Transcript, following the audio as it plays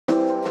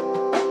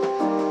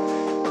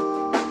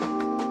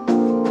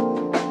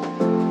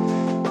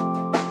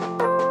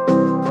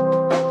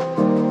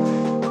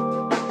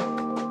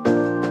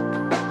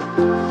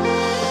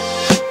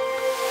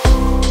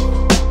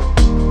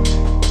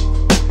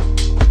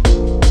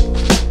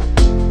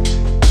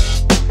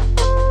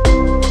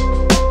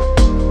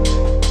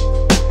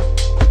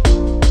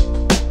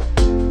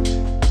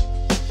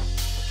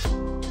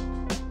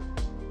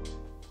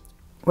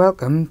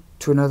Welcome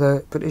to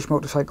another British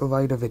Motorcycle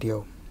Rider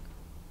video.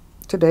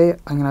 Today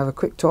I'm going to have a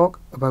quick talk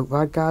about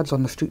rad guards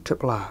on the Street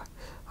Triple R.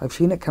 I've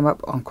seen it come up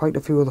on quite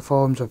a few of the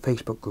forums of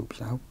Facebook groups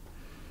now.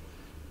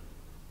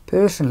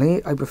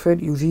 Personally, I prefer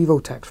to use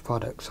Evotech's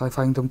products. I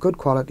find them good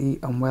quality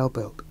and well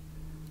built.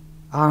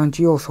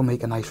 R&G also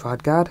make a nice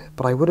rad guard,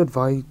 but I would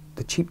advise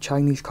the cheap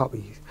Chinese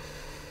copies.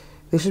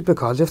 This is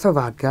because if the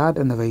rad guard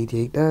and the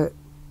radiator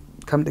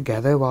come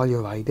together while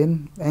you're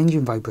riding,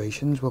 engine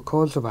vibrations will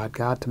cause the rad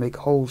guard to make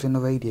holes in the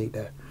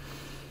radiator.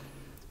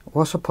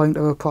 What's the point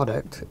of a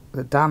product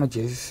that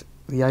damages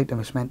the item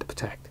it's meant to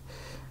protect?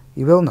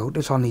 You will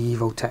notice on the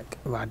Evotech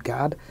rad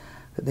guard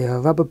that there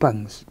are rubber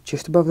bungs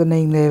just above the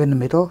name there in the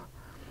middle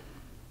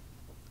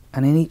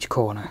and in each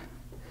corner.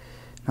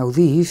 Now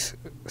these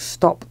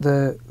stop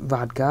the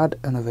rad guard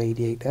and the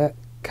radiator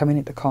coming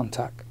into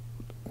contact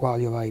while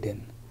you're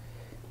riding.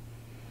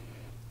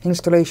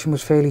 Installation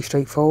was fairly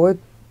straightforward.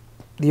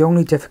 The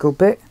only difficult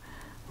bit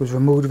was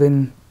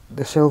removing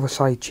the silver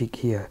side cheek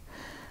here.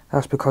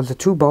 That's because the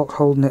two bolts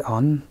holding it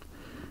on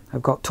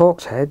have got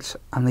Torx heads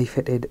and they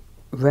fitted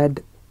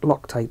red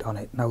Loctite on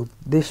it. Now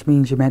this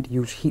means you're meant to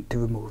use heat to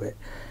remove it.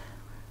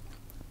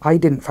 I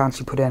didn't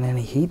fancy putting in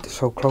any heat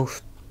so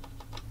close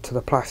to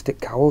the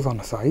plastic cowls on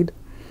the side,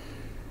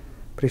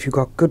 but if you've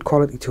got good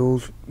quality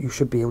tools you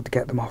should be able to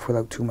get them off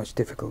without too much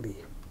difficulty.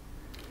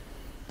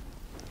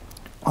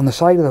 On the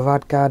side of the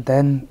rad guard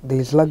then,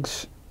 there's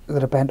lugs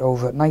that are bent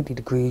over at 90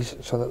 degrees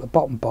so that the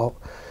bottom bolt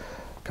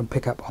can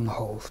pick up on the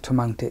holes to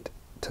mount it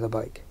to the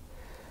bike.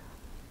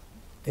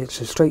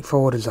 It's as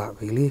straightforward as that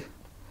really.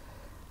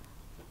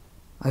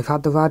 I've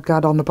had the rad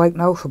guard on the bike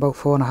now for about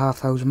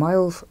 4,500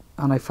 miles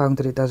and I found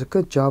that it does a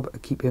good job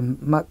of keeping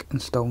muck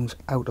and stones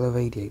out of the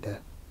radiator.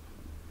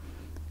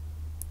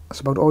 That's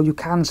about all you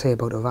can say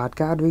about a rad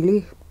guard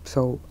really,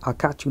 so I'll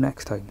catch you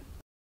next time.